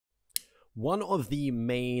One of the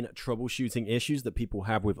main troubleshooting issues that people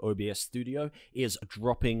have with OBS Studio is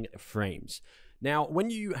dropping frames. Now, when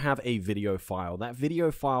you have a video file, that video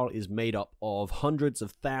file is made up of hundreds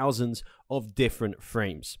of thousands of different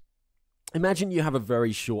frames. Imagine you have a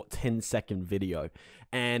very short 10-second video,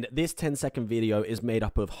 and this 10-second video is made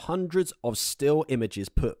up of hundreds of still images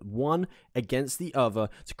put one against the other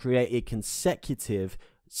to create a consecutive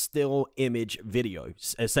still image video.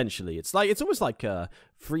 Essentially, it's almost like a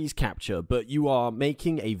freeze capture, but you are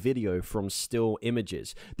making a video from still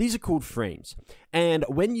images. These are called frames, and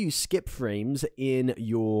when you skip frames in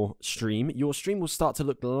your stream will start to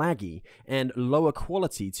look laggy and lower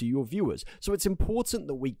quality to your viewers. So it's important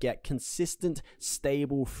that we get consistent,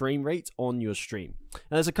 stable frame rate on your stream.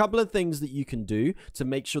 And there's a couple of things that you can do to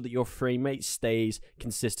make sure that your frame rate stays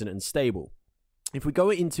consistent and stable. If we go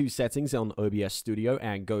into settings on OBS Studio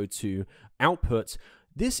and go to output,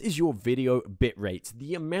 this is your video bitrate,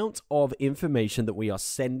 the amount of information that we are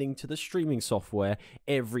sending to the streaming software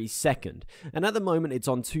every second. And at the moment, it's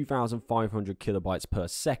on 2,500 kilobytes per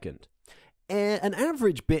second. An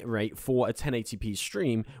average bitrate for a 1080p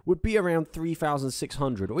stream would be around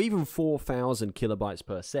 3,600 or even 4,000 kilobytes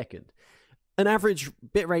per second. An average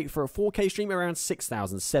bitrate for a 4K stream around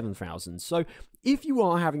 6,000, 7,000. So if you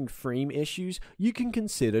are having frame issues, you can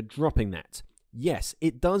consider dropping that. Yes,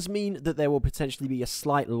 it does mean that there will potentially be a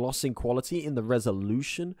slight loss in quality in the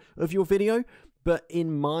resolution of your video, but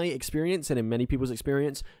in my experience and in many people's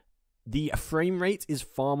experience, the frame rate is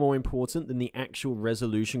far more important than the actual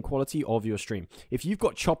resolution quality of your stream. If you've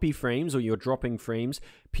got choppy frames or you're dropping frames,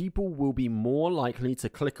 people will be more likely to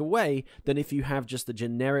click away than if you have just a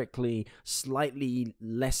generically slightly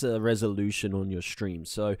lesser resolution on your stream.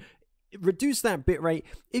 So reduce that bitrate.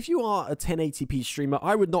 If you are a 1080p streamer,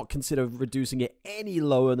 I would not consider reducing it any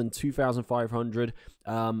lower than 2,500.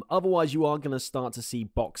 Otherwise, you are going to start to see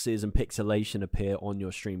boxes and pixelation appear on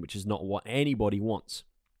your stream, which is not what anybody wants.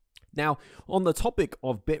 Now, on the topic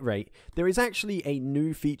of bitrate, there is actually a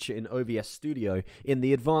new feature in OBS Studio in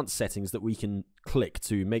the advanced settings that we can click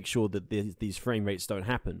to make sure that these frame rates don't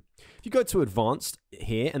happen. If you go to advanced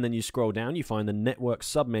here and then you scroll down, you find the network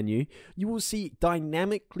submenu, you will see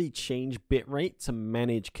dynamically change bitrate to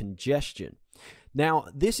manage congestion. Now,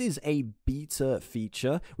 this is a beta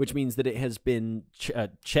feature, which means that it has been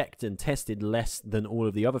checked and tested less than all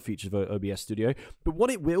of the other features of OBS Studio. But what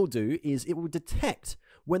it will do is it will detect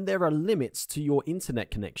when there are limits to your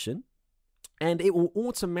internet connection, and it will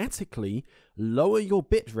automatically lower your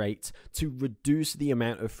bitrate to reduce the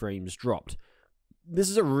amount of frames dropped. This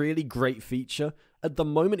is a really great feature. At the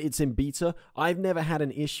moment, it's in beta. I've never had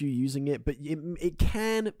an issue using it, but it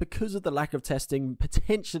can, because of the lack of testing,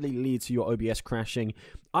 potentially lead to your OBS crashing.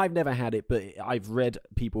 I've never had it, but I've read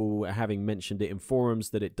people having mentioned it in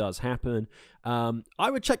forums that it does happen.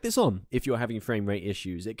 I would check this on if you're having frame rate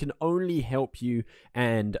issues. It can only help you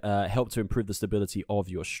and help to improve the stability of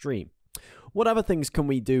your stream. What other things can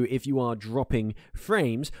we do if you are dropping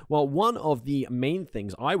frames? Well, one of the main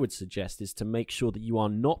things I would suggest is to make sure that you are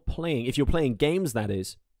not playing, if you're playing games that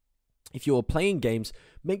is, if you're playing games,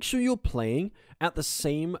 make sure you're playing at the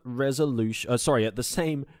same resolution, at the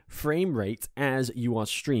same frame rate as you are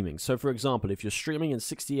streaming. So for example, if you're streaming in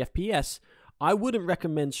 60 FPS, I wouldn't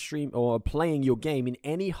recommend playing your game in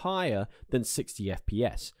any higher than 60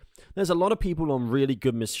 FPS. There's a lot of people on really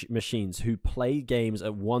good machines who play games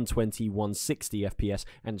at 120, 160 FPS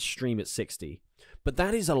and stream at 60. But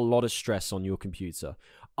that is a lot of stress on your computer.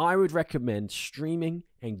 I would recommend streaming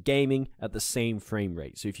and gaming at the same frame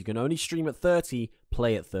rate. So if you can only stream at 30,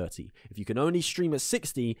 play at 30. If you can only stream at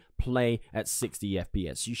 60, play at 60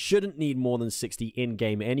 FPS. You shouldn't need more than 60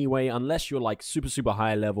 in-game anyway, unless you're like super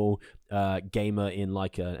high level gamer in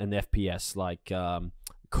like an FPS like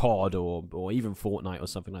COD or even Fortnite or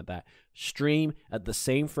something like that. Stream at the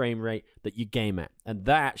same frame rate that you game at, and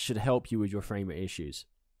that should help you with your frame rate issues.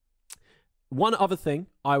 One other thing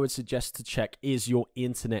I would suggest to check is your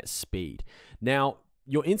internet speed. Now,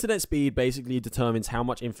 your internet speed basically determines how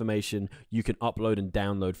much information you can upload and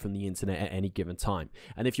download from the internet at any given time.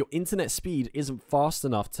 And if your internet speed isn't fast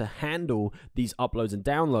enough to handle these uploads and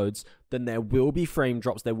downloads, then there will be frame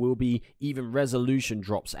drops, there will be even resolution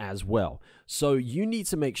drops as well. So you need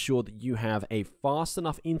to make sure that you have a fast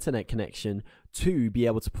enough internet connection to be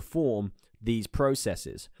able to perform these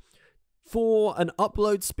processes. For an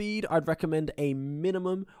upload speed, I'd recommend a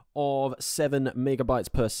minimum of 7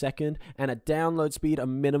 megabytes per second and a download speed a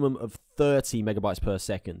minimum of 30 megabytes per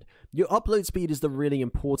second. Your upload speed is the really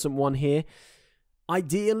important one here.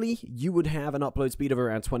 Ideally, you would have an upload speed of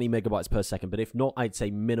around 20 megabytes per second, but if not, I'd say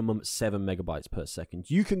minimum 7 megabytes per second.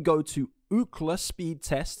 You can go to Ookla speed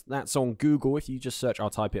test. That's on Google. If you just search, I'll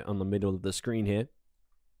type it on the middle of the screen here.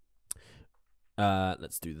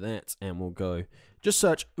 Let's do that, and we'll go. Just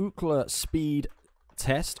search Ookla speed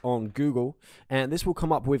test on Google, and this will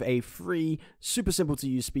come up with a free, super simple to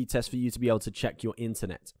use speed test for you to be able to check your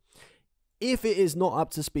internet. If it is not up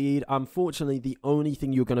to speed, unfortunately, the only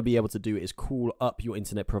thing you're going to be able to do is call up your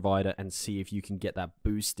internet provider and see if you can get that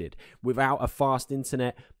boosted. Without a fast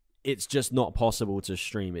internet, it's just not possible to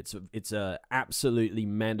stream. It's absolutely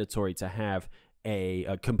mandatory to have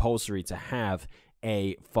compulsory to have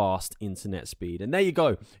a fast internet speed. And there you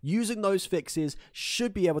go. Using those fixes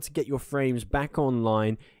should be able to get your frames back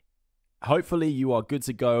online. Hopefully, you are good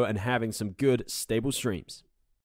to go and having some good, stable streams.